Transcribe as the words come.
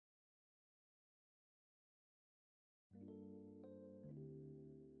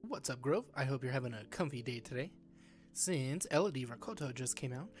What's up, Grove? I hope you're having a comfy day today. Since Elodie Rakoto just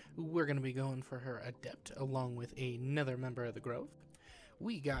came out, we're going to be going for her Adept along with another member of the Grove.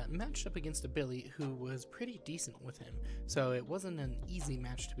 We got matched up against a Billy who was pretty decent with him, so it wasn't an easy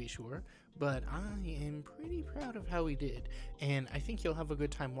match to be sure, but I am pretty proud of how we did, and I think you'll have a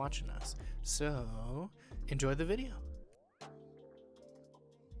good time watching us. So, enjoy the video.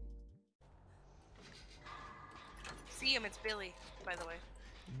 See him, it's Billy, by the way.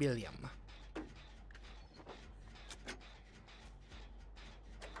 Billiam.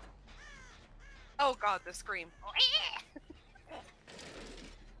 Oh god, the scream.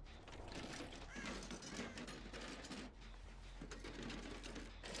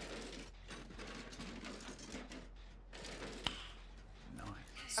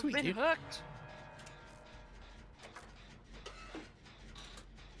 Sweet, I've been dude. hooked.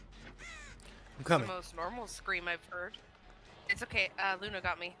 I'm It's coming. the most normal scream I've heard. It's okay, Luna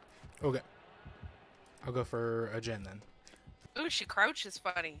got me. Okay. I'll go for a gen then. Ooh, she crouches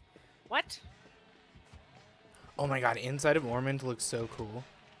funny. What? Oh my god, inside of Ormond looks so cool.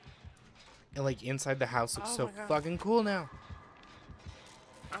 And like inside the house looks Oh so my God. fucking cool now.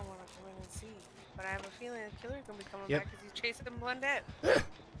 I want to come in and see. But I have a feeling the killer's gonna be coming Yep. back because he's chasing Blendette.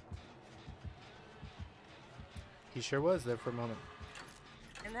 He sure was there for a moment.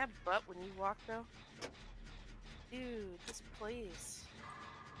 And that butt when you walk though. Dude, this place.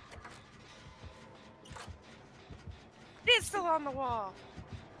 It's still on the wall.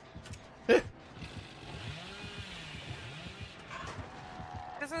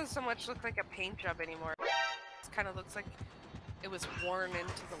 Doesn't so much look like a paint job anymore. It kind of looks like it was worn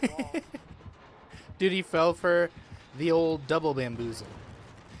into the wall. Dude, he fell for the old double bamboozle.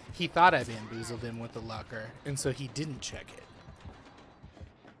 He thought I bamboozled him with the locker, and so he didn't check it.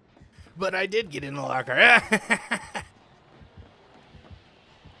 But I did get in the locker.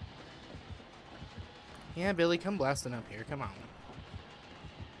 Yeah, Billy, come blasting up here. Come on.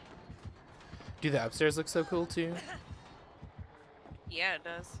 Do the upstairs look so cool, too? Yeah, it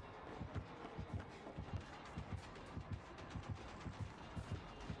does.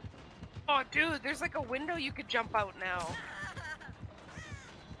 Oh, dude, there's like a window you could jump out now.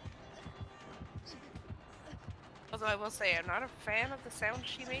 Although I will say, I'm not a fan of the sound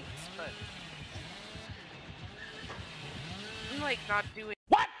she makes, but I'm like not doing.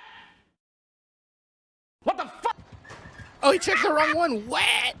 What? What the fuck? Oh, he checked the wrong one.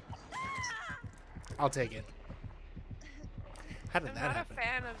 What? I'll take it. How did I'm that not happen? a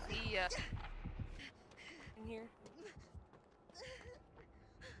fan of the in here.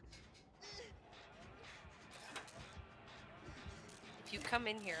 If you come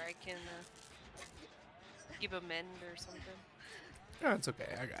in here, I can give a mend or something. Oh, it's okay.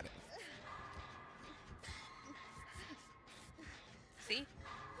 I got it. See?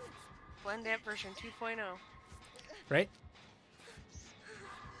 Blendette version 2.0. Right?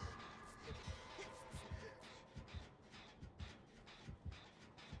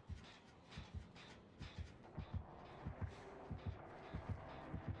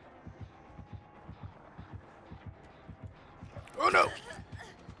 Oh no!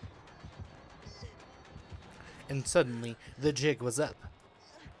 And suddenly, the jig was up.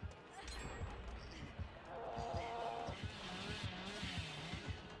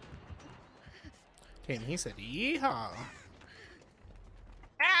 Okay, and he said, yeehaw!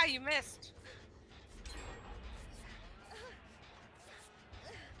 Ah, you missed!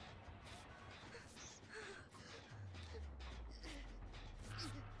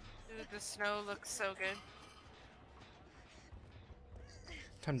 Dude, the snow looks so good.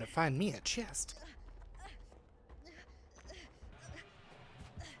 Time to find me a chest.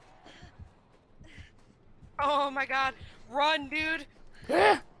 Oh my god, run, dude!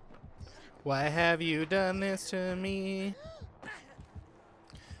 Ah! Why have you done this to me?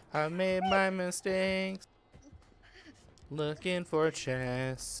 I've made my mistakes. Looking for a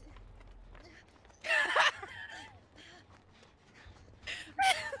chest.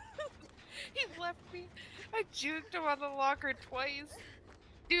 He left me. I juked him on the locker twice.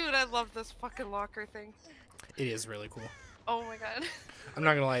 Dude, I love this fucking locker thing. It is really cool. Oh my god. I'm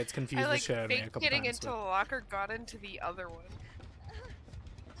not gonna lie, it's confused I the like shit out of me a faked couple getting times. into the But locker, got into the other one.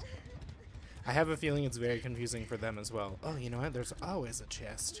 I have a feeling it's very confusing for them as well. Oh, you know what? There's always a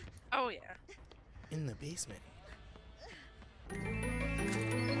chest Oh yeah. in the basement.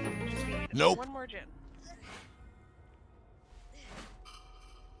 Just need Nope. one more gen.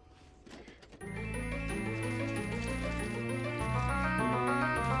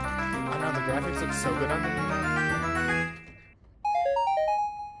 I know the graphics look so good on them.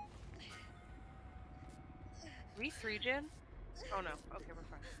 We 3 gen? Oh no. Okay, we're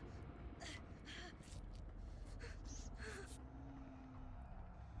fine.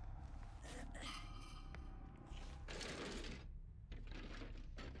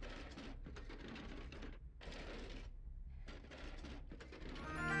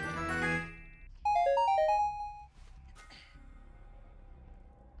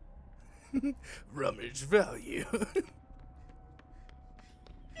 Rummage value.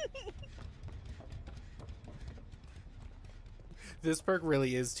 This perk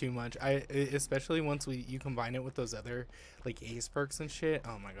really is too much. Especially once you combine it with those other like ace perks and shit.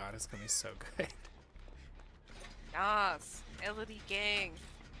 Oh my god, it's gonna be so good. Yes, Elodie gang.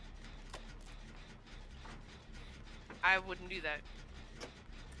 I wouldn't do that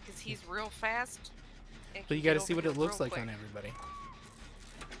because he's real fast. And But you can gotta get see over what it here looks real like quick. on everybody.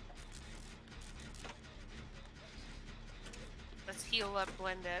 Let's heal up,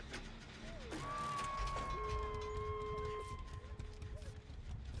 blend it.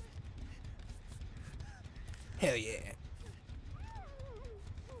 Hell yeah.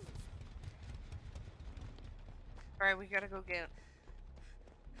 Alright, we gotta go get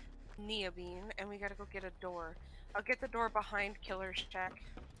Neobean, and we gotta go get a door. I'll get the door behind Killer's shack.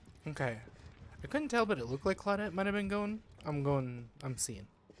 Okay. I couldn't tell, but it looked like Claudette might have been going. I'm seeing.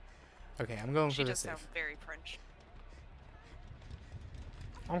 Okay, I'm going She for the does safe. sound very French.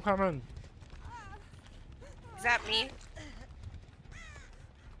 I'm coming. Is that me?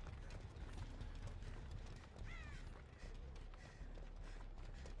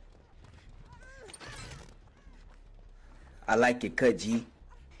 I like it cut, G.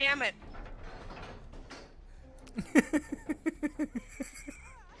 Damn it!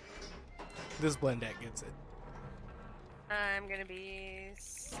 This blend deck gets it. I'm gonna be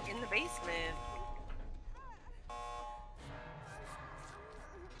in the basement.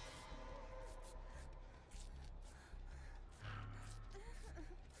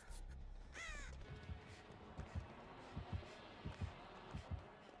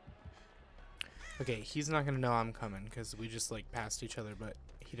 Okay, he's not gonna know I'm coming because we just like passed each other, but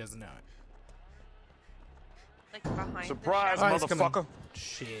he doesn't know it. Like behind Surprise, the shack. he's coming. motherfucker.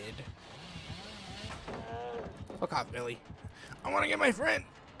 Shit. Fuck off, Billy. I want to get my friend.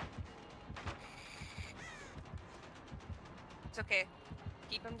 It's okay.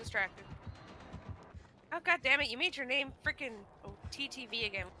 Keep him distracted. Oh god damn it, you made your name freaking TTV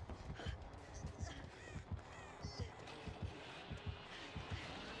again.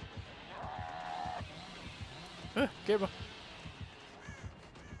 Careful.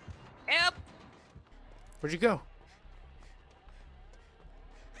 Help! Where'd you go?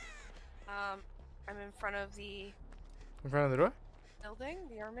 I'm in front of the In front of the door? building,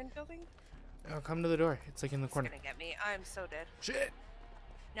 the Armand building. Oh, come to the door. It's like in the He's corner. gonna get me. I'm so dead. Shit.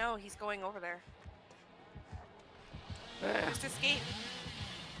 No, he's going over there. Ah. Just escape.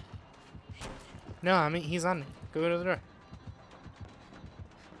 No, I mean he's on it. Go to the door.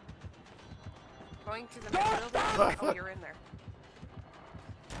 Going to the main building. Oh, you're in there.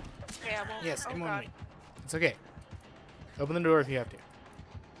 Okay, I won't. Yes, oh, come on God. me. It's okay. Open the door if you have to.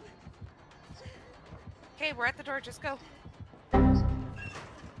 Okay, we're at the door. Just go.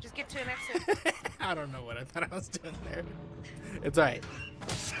 Just get to an exit. I don't know what I thought I was doing there. It's alright.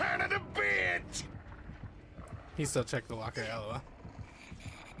 Son of a bitch! He still checked the locker, lol.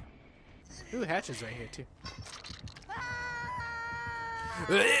 Ooh, Hatch is right here too.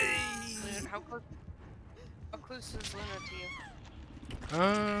 Luna, how close is Luna to you?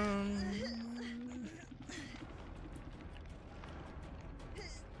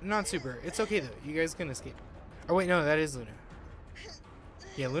 Not super. It's okay though. You guys can escape. Oh wait, no, that is Luna.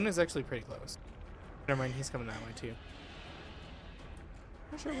 Yeah, Luna's actually pretty close. Never mind, he's coming that way too.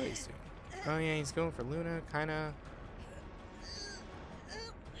 Not sure what he's doing. Oh yeah, he's going for Luna, kinda.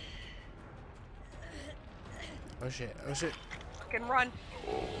 Oh shit, oh shit. Fucking run.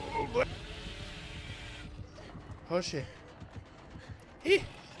 Oh shit. Hey.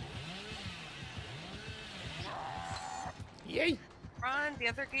 Yay. Run. The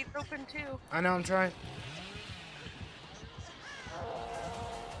other gate's open too. I know, I'm trying.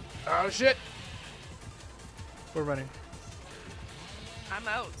 Oh shit. We're running. I'm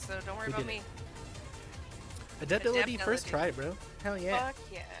out, so don't worry We about did it. me. Adept Adept Elodie first Elodie. try, bro. Hell yeah. Fuck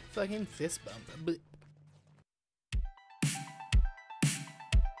yeah. Fucking fist bump. But